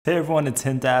Hey everyone, it's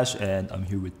Hindash and I'm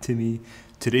here with Timmy.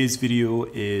 Today's video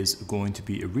is going to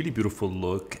be a really beautiful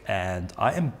look, and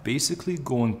I am basically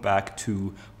going back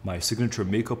to my signature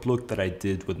makeup look that I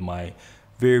did with my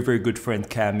very good friend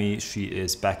Cami. She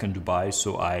is back in Dubai,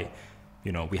 so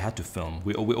we had to film.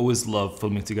 We always love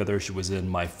filming together. She was in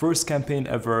my first campaign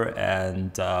ever,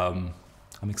 and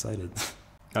I'm excited.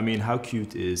 I mean, how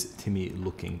cute is Timmy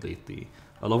looking lately?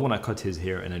 I love when I cut his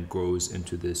hair and it grows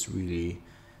into this really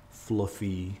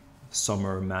fluffy,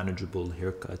 summer manageable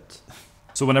haircut.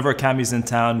 So whenever Cami's in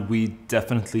town, we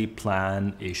definitely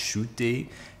plan a shoot day,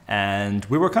 and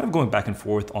we were kind of going back and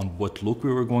forth on what look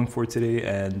we were going for today.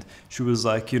 And she was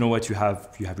like, you know what, you have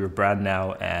your brand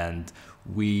now, and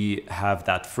we have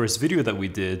that first video that we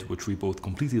did, which we both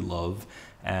completely love,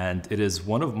 and it is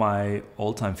one of my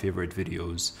all-time favorite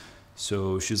videos.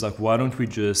 So she's like, why don't we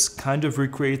just kind of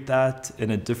recreate that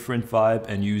in a different vibe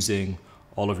and using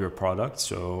all of your products?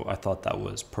 So I thought that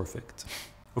was perfect.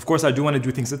 Of course, I do want to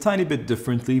do things a tiny bit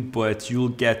differently, but you'll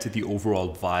get the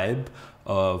overall vibe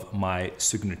of my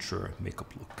signature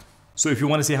makeup look. So if you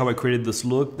want to see how I created this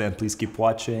look, then please keep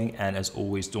watching. And as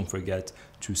always, don't forget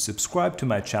to subscribe to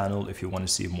my channel if you want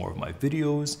to see more of my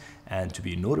videos and to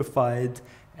be notified.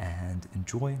 And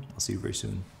enjoy. I'll see you very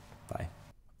soon. Bye.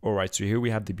 Alright, so here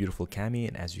we have the beautiful Cami,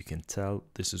 and as you can tell,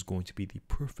 this is going to be the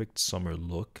perfect summer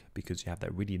look because you have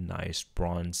that really nice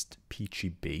bronzed peachy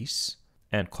base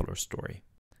and color story.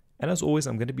 And as always,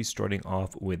 I'm going to be starting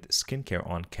off with skincare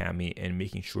on Cami and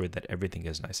making sure that everything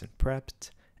is nice and prepped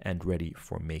and ready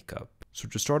for makeup. So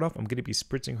to start off, I'm going to be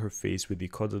spritzing her face with the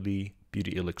Caudalie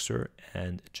Beauty Elixir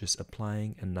and just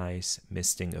applying a nice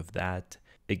misting of that.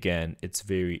 Again, it's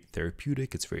very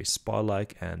therapeutic, it's very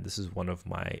spa-like, and this is one of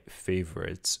my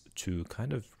favorites to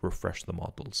kind of refresh the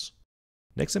models.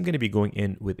 Next, I'm going to be going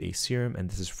in with a serum, and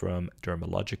this is from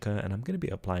Dermalogica, and I'm going to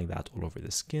be applying that all over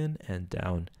the skin and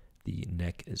down the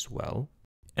neck as well.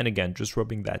 And again, just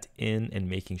rubbing that in and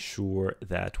making sure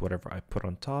that whatever I put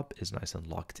on top is nice and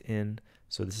locked in.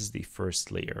 So this is the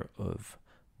first layer of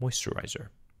moisturizer.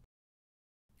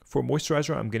 For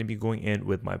moisturizer, I'm going to be going in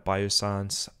with my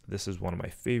Biossance. This is one of my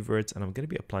favorites, and I'm going to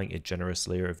be applying a generous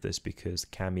layer of this because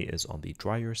Cami is on the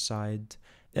drier side,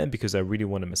 and because I really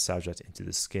want to massage that into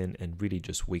the skin and really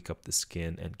just wake up the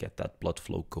skin and get that blood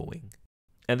flow going.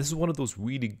 And this is one of those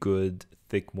really good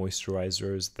thick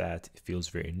moisturizers that feels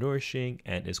very nourishing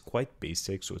and is quite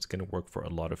basic, so it's going to work for a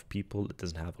lot of people. It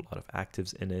doesn't have a lot of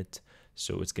actives in it,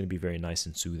 so it's going to be very nice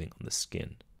and soothing on the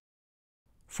skin.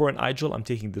 For an eye gel, I'm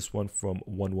taking this one from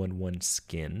 111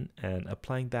 Skin and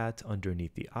applying that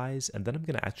underneath the eyes, and then I'm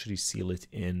going to actually seal it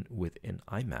in with an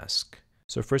eye mask.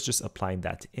 So first, just applying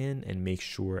that in and make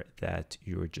sure that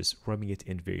you're just rubbing it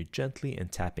in very gently and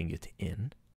tapping it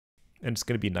in. And it's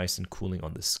going to be nice and cooling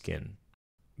on the skin.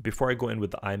 Before I go in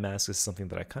with the eye mask, this is something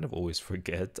that I kind of always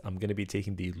forget. I'm going to be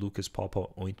taking the Lucas Pawpaw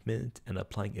ointment and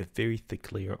applying a very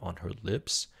thick layer on her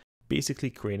lips, basically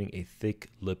creating a thick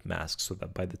lip mask so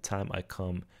that by the time I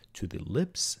come to the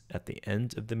lips at the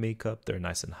end of the makeup, they're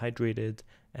nice and hydrated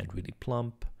and really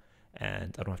plump,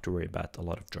 and I don't have to worry about a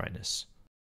lot of dryness.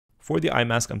 For the eye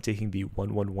mask, I'm taking the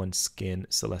 111 Skin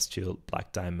Celestial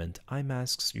Black Diamond eye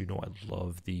masks. You know I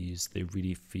love these. They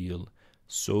really feel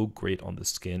so great on the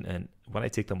skin, and when I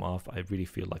take them off, I really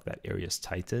feel like that area is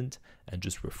tightened and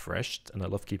just refreshed, and I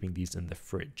love keeping these in the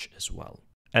fridge as well.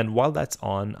 And while that's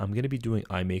on, I'm going to be doing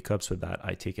eye makeup so that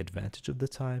I take advantage of the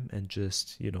time and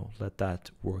just, let that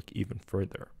work even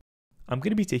further. I'm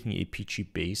going to be taking a peachy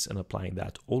base and applying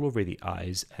that all over the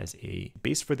eyes as a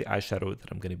base for the eyeshadow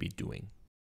that I'm going to be doing.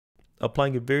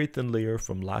 Applying a very thin layer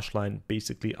from lash line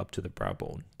basically up to the brow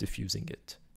bone, diffusing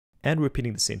it. And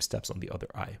repeating the same steps on the other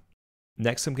eye.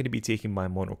 Next, I'm going to be taking my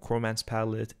Monochromance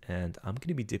palette and I'm going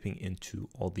to be dipping into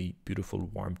all the beautiful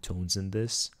warm tones in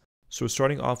this. So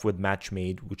starting off with Match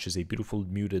Made, which is a beautiful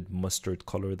muted mustard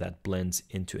color that blends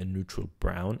into a neutral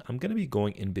brown, I'm going to be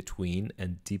going in between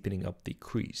and deepening up the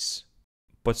crease.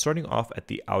 But starting off at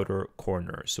the outer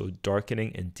corner, so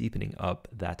darkening and deepening up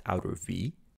that outer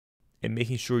V, and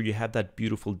making sure you have that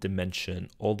beautiful dimension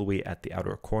all the way at the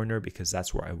outer corner because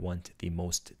that's where I want the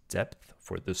most depth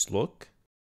for this look,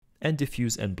 and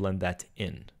diffuse and blend that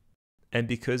in. And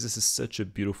because this is such a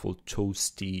beautiful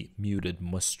toasty muted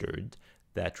mustard,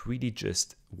 that really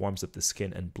just warms up the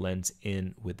skin and blends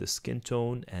in with the skin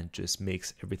tone and just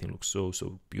makes everything look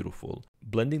so beautiful.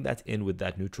 Blending that in with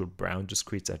that neutral brown just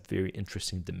creates that very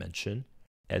interesting dimension,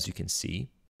 as you can see.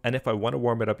 And if I want to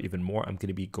warm it up even more, I'm going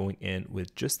to be going in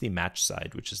with just the match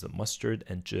side, which is the mustard,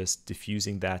 and just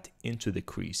diffusing that into the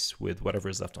crease with whatever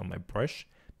is left on my brush,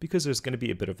 because there's going to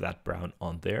be a bit of that brown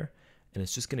on there. and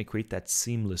it's just going to create that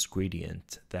seamless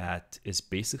gradient that is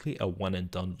basically a one and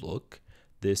done look.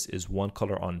 This is one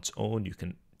color on its own. You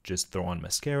can just throw on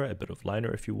mascara, a bit of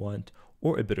liner if you want,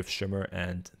 or a bit of shimmer,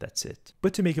 and that's it.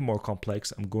 But to make it more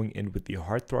complex, I'm going in with the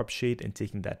Heartthrob shade and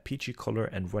taking that peachy color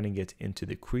and running it into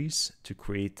the crease to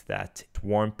create that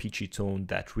warm peachy tone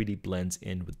that really blends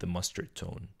in with the mustard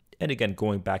tone. And again,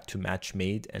 going back to Match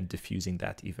Made and diffusing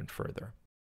that even further.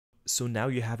 So now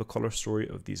you have a color story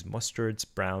of these mustards,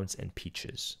 browns, and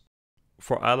peaches.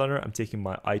 For eyeliner, I'm taking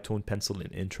my eye tone pencil in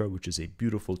Intra, which is a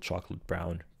beautiful chocolate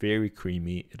brown, very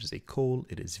creamy. It is a kohl,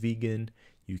 it is vegan.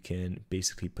 You can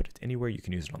basically put it anywhere. You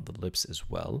can use it on the lips as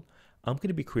well. I'm going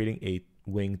to be creating a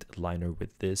winged liner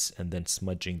with this and then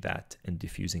smudging that and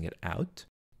diffusing it out,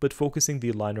 but focusing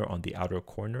the liner on the outer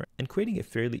corner and creating a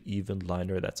fairly even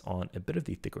liner that's on a bit of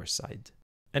the thicker side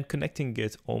and connecting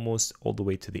it almost all the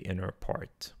way to the inner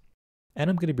part. And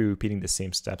I'm going to be repeating the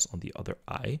same steps on the other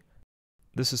eye.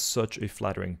 This is such a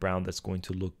flattering brown that's going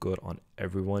to look good on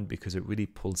everyone because it really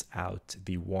pulls out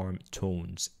the warm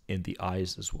tones in the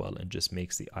eyes as well and just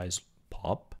makes the eyes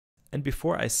pop. And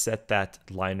before I set that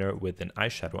liner with an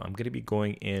eyeshadow, I'm going to be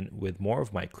going in with more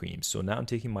of my cream. So now I'm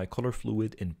taking my color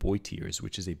fluid in Boy Tears,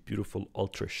 which is a beautiful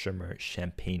ultra shimmer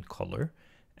champagne color.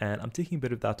 And I'm taking a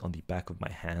bit of that on the back of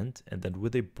my hand. And then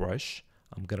with a brush,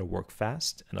 I'm going to work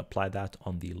fast and apply that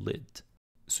on the lid.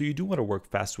 So you do want to work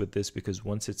fast with this because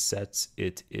once it sets,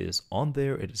 it is on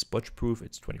there, it is smudge proof,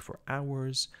 it's 24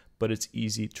 hours, but it's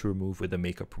easy to remove with a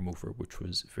makeup remover, which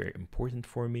was very important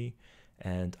for me.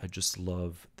 And I just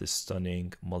love this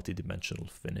stunning multi-dimensional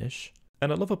finish.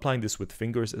 And I love applying this with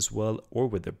fingers as well or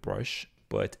with a brush,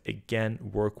 but again,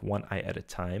 work one eye at a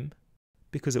time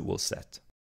because it will set.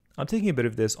 I'm taking a bit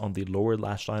of this on the lower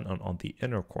lash line and on the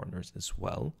inner corners as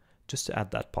well, just to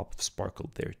add that pop of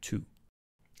sparkle there too.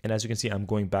 And as you can see, I'm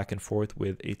going back and forth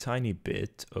with a tiny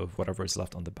bit of whatever is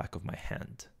left on the back of my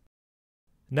hand.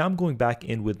 Now I'm going back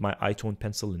in with my eye tone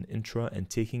pencil in Intra and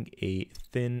taking a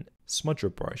thin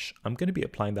smudger brush. I'm going to be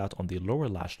applying that on the lower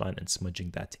lash line and smudging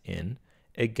that in,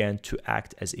 again to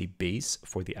act as a base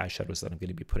for the eyeshadows that I'm going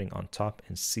to be putting on top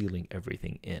and sealing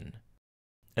everything in.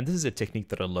 And this is a technique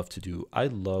that I love to do. I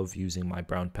love using my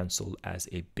brown pencil as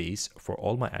a base for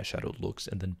all my eyeshadow looks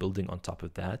and then building on top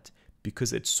of that.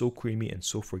 Because it's so creamy and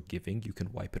so forgiving, you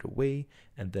can wipe it away,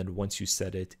 and then once you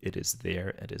set it, it is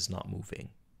there and is not moving.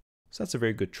 So that's a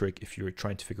very good trick if you're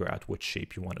trying to figure out what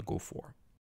shape you want to go for.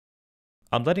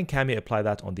 I'm letting Cami apply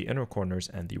that on the inner corners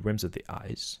and the rims of the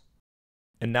eyes.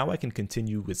 And now I can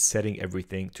continue with setting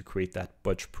everything to create that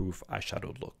smudge-proof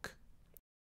eyeshadow look.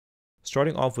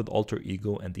 Starting off with Alter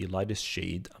Ego and the lightest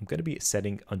shade, I'm going to be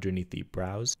setting underneath the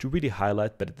brows to really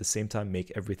highlight, but at the same time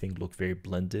make everything look very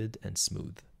blended and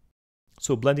smooth.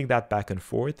 So blending that back and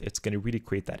forth, it's going to really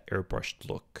create that airbrushed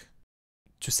look.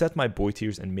 To set my Boy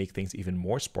Tears and make things even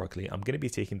more sparkly, I'm going to be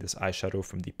taking this eyeshadow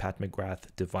from the Pat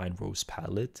McGrath Divine Rose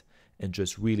palette and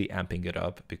just really amping it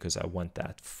up because I want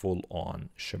that full-on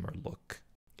shimmer look.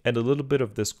 And a little bit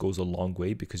of this goes a long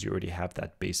way because you already have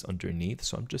that base underneath,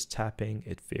 so I'm just tapping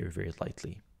it very, very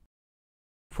lightly.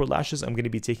 For lashes, I'm going to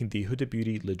be taking the Huda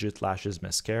Beauty Legit Lashes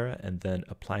Mascara and then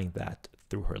applying that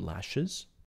through her lashes.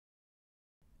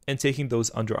 And taking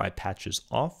those under eye patches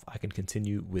off, I can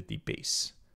continue with the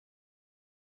base.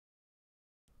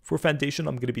 For foundation,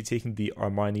 I'm going to be taking the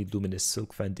Armani Luminous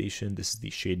Silk Foundation. This is the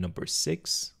shade number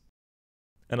 6.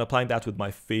 And applying that with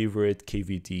my favorite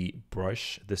KVD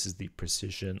brush. This is the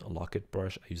Precision Locket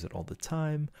brush. I use it all the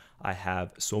time. I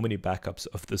have so many backups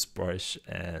of this brush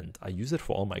and I use it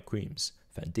for all my creams.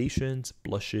 Foundations,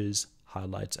 blushes,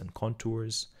 highlights, and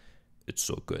contours. It's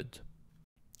so good.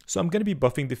 So I'm going to be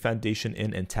buffing the foundation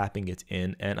in and tapping it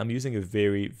in, and I'm using a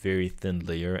very, very thin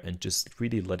layer and just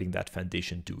really letting that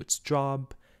foundation do its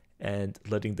job and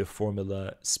letting the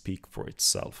formula speak for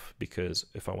itself, because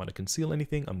if I want to conceal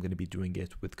anything, I'm going to be doing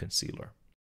it with concealer.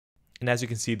 And as you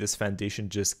can see, this foundation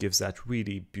just gives that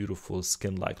really beautiful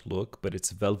skin-like look, but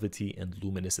it's velvety and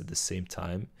luminous at the same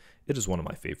time. It is one of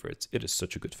my favorites. It is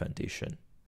such a good foundation.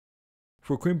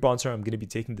 For cream bronzer, I'm going to be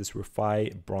taking this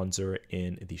Refi bronzer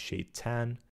in the shade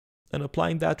Tan and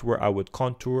applying that where I would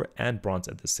contour and bronze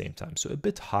at the same time. So a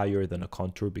bit higher than a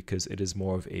contour because it is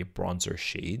more of a bronzer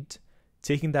shade.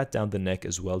 Taking that down the neck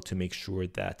as well to make sure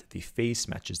that the face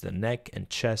matches the neck and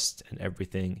chest and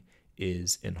everything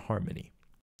is in harmony.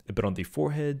 A bit on the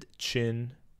forehead,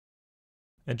 chin,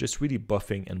 and just really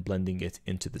buffing and blending it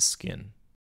into the skin.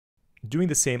 Doing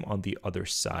the same on the other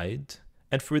side.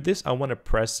 And for this, I want to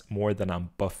press more than I'm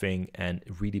buffing and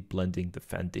really blending the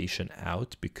foundation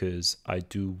out because I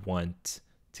do want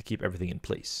to keep everything in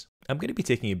place. I'm going to be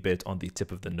taking a bit on the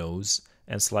tip of the nose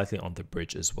and slightly on the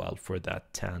bridge as well for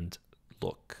that tanned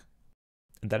look.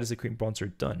 And that is the cream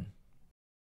bronzer done.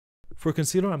 For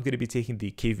concealer, I'm going to be taking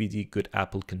the KVD Good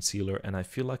Apple Concealer, and I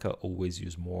feel like I always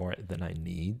use more than I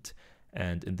need.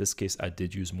 And in this case, I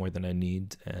did use more than I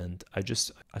need, and I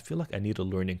feel like I need a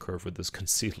learning curve with this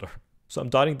concealer. So I'm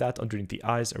dotting that underneath the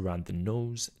eyes, around the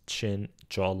nose, chin,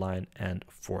 jawline, and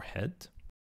forehead.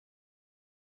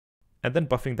 And then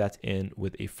buffing that in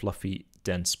with a fluffy,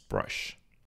 dense brush.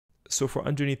 So for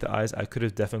underneath the eyes, I could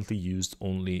have definitely used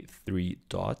only 3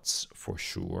 dots for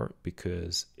sure,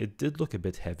 because it did look a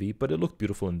bit heavy, but it looked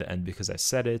beautiful in the end because I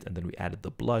set it and then we added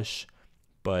the blush.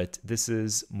 But this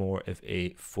is more of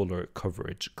a fuller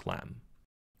coverage glam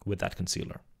with that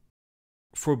concealer.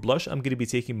 For blush, I'm going to be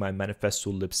taking my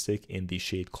Manifesto lipstick in the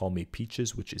shade Call Me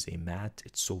Peaches, which is a matte.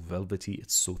 It's so velvety,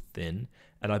 it's so thin,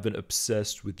 and I've been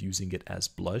obsessed with using it as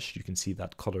blush. You can see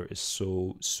that color is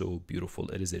so beautiful.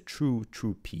 It is a true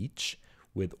peach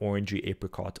with orangey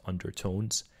apricot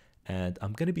undertones, and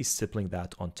I'm going to be stippling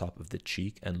that on top of the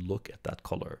cheek, and look at that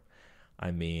color.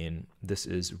 I mean, this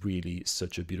is really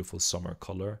such a beautiful summer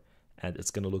color, and it's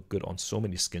going to look good on so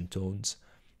many skin tones,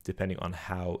 depending on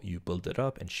how you build it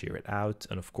up and sheer it out.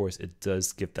 And of course, it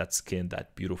does give that skin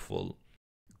that beautiful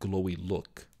glowy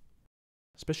look,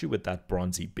 especially with that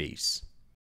bronzy base.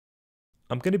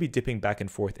 I'm going to be dipping back and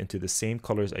forth into the same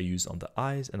colors I used on the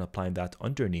eyes and applying that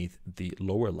underneath the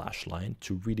lower lash line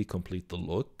to really complete the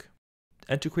look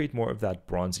and to create more of that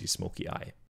bronzy smoky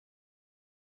eye.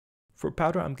 For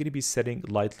powder, I'm going to be setting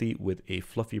lightly with a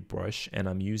fluffy brush, and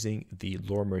I'm using the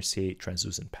Laura Mercier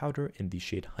translucent powder in the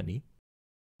shade Honey.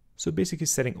 So basically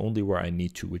setting only where I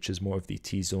need to, which is more of the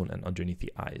T-zone and underneath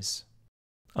the eyes.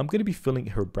 I'm going to be filling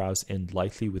her brows in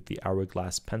lightly with the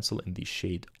Hourglass pencil in the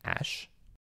shade Ash.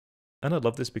 And I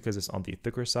love this because it's on the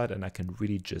thicker side and I can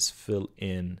really just fill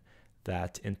in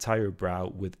that entire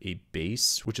brow with a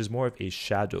base, which is more of a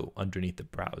shadow underneath the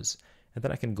brows. And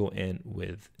then I can go in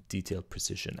with detailed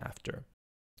precision after.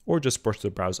 Or just brush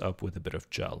the brows up with a bit of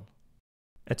gel.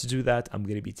 And to do that, I'm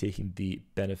going to be taking the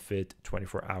Benefit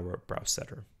 24-Hour Brow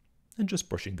Setter and just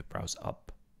brushing the brows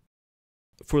up.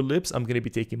 For lips, I'm going to be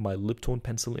taking my lip tone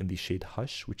pencil in the shade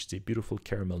Hush, which is a beautiful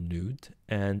caramel nude,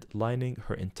 and lining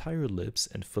her entire lips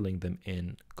and filling them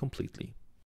in completely.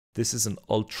 This is an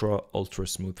ultra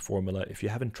smooth formula. If you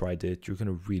haven't tried it, you're going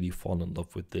to really fall in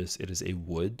love with this. It is a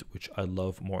wood, which I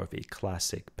love, more of a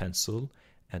classic pencil,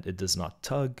 and it does not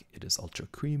tug. It is ultra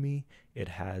creamy. It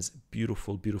has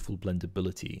beautiful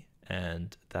blendability,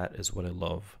 and that is what I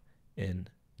love in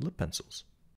lip pencils.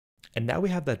 And now we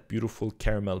have that beautiful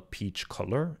caramel peach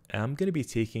color. I'm going to be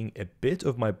taking a bit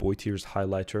of my Boy Tears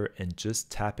highlighter and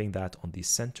just tapping that on the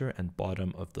center and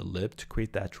bottom of the lip to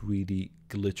create that really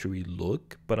glittery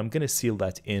look. But I'm going to seal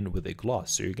that in with a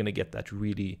gloss, so you're going to get that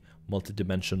really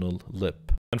multidimensional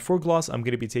lip. And for gloss, I'm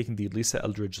going to be taking the Lisa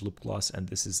Eldridge lip gloss, and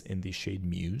this is in the shade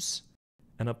Muse,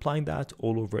 and applying that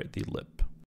all over the lip.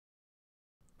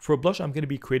 For blush, I'm going to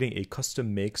be creating a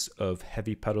custom mix of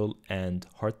Heavy Petal and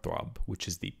Heartthrob, which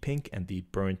is the pink and the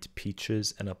burnt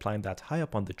peaches, and applying that high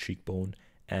up on the cheekbone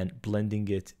and blending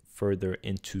it further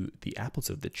into the apples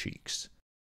of the cheeks.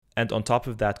 And on top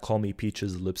of that, Call Me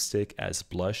Peaches lipstick as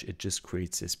blush, it just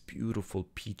creates this beautiful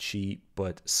peachy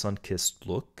but sun-kissed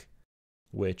look,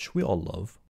 which we all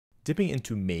love. Dipping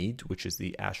into Made, which is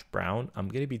the ash brown, I'm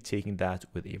going to be taking that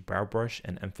with a brow brush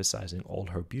and emphasizing all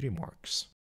her beauty marks,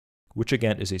 which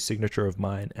again is a signature of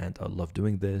mine, and I love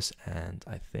doing this, and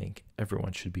I think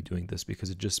everyone should be doing this because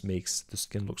it just makes the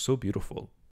skin look so beautiful.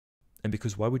 And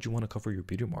because why would you want to cover your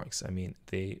beauty marks? I mean,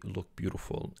 they look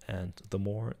beautiful, and the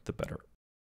more, the better.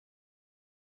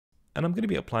 And I'm going to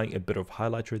be applying a bit of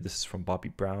highlighter. This is from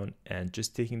Bobbi Brown, and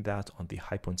just taking that on the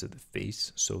high points of the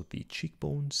face, so the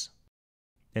cheekbones,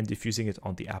 and diffusing it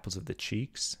on the apples of the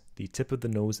cheeks, the tip of the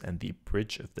nose, and the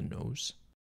bridge of the nose.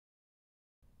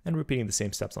 And repeating the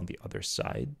same steps on the other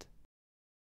side.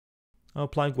 I'm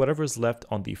applying whatever is left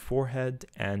on the forehead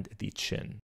and the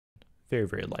chin,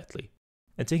 very lightly.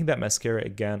 And taking that mascara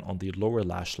again on the lower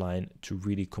lash line to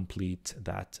really complete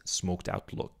that smoked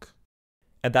out look.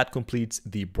 And that completes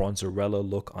the Bronzerella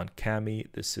look on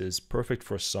Cami. This is perfect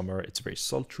for summer. It's very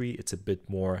sultry. It's a bit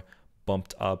more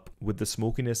bumped up with the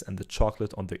smokiness and the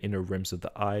chocolate on the inner rims of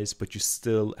the eyes, but you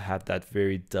still have that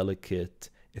very delicate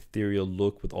ethereal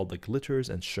look with all the glitters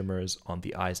and shimmers on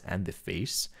the eyes and the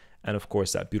face, and of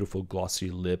course that beautiful glossy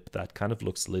lip that kind of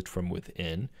looks lit from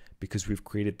within because we've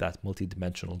created that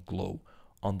multi-dimensional glow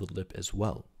on the lip as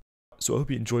well. So I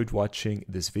hope you enjoyed watching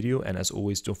this video, and as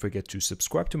always, don't forget to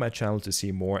subscribe to my channel to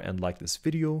see more and like this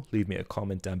video. Leave me a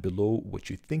comment down below what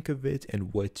you think of it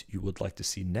and what you would like to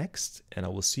see next, and I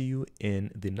will see you in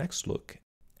the next look.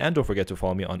 And don't forget to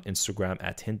follow me on Instagram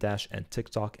at Hindash and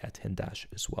TikTok at Hindash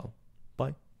as well.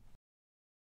 Bye.